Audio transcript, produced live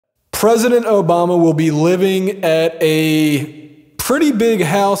President Obama will be living at a pretty big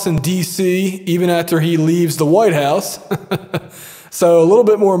house in D.C. even after he leaves the White House. So a little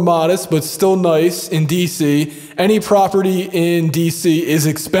bit more modest, but still nice in D.C. Any property in D.C. is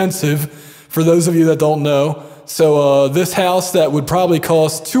expensive, for those of you that don't know. So this house that would probably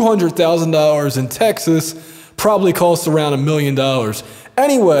cost $200,000 in Texas probably costs around $1 million.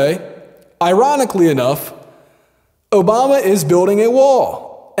 Anyway, ironically enough, Obama is building a wall.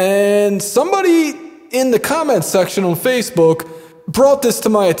 And somebody in the comments section on Facebook brought this to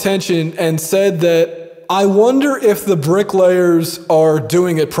my attention and said that, I wonder if the bricklayers are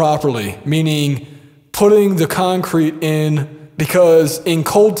doing it properly, meaning putting the concrete in, because in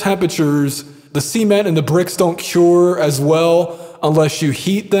cold temperatures, the cement and the bricks don't cure as well unless you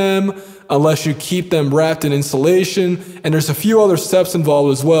heat them, unless you keep them wrapped in insulation, and there's a few other steps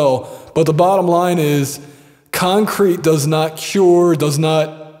involved as well. But the bottom line is, concrete does not cure, does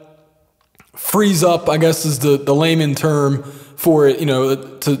not freeze up, I guess is the layman term for it,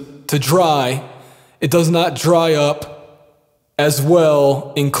 to dry. It does not dry up as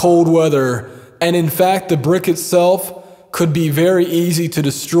well in cold weather. And in fact, the brick itself could be very easy to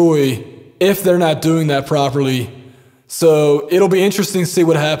destroy if they're not doing that properly. So it'll be interesting to see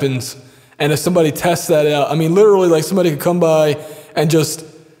what happens. And if somebody tests that out, I mean, literally, like somebody could come by and just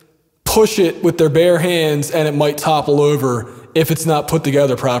push it with their bare hands and it might topple over if it's not put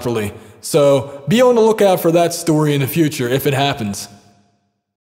together properly. So be on the lookout for that story in the future if it happens.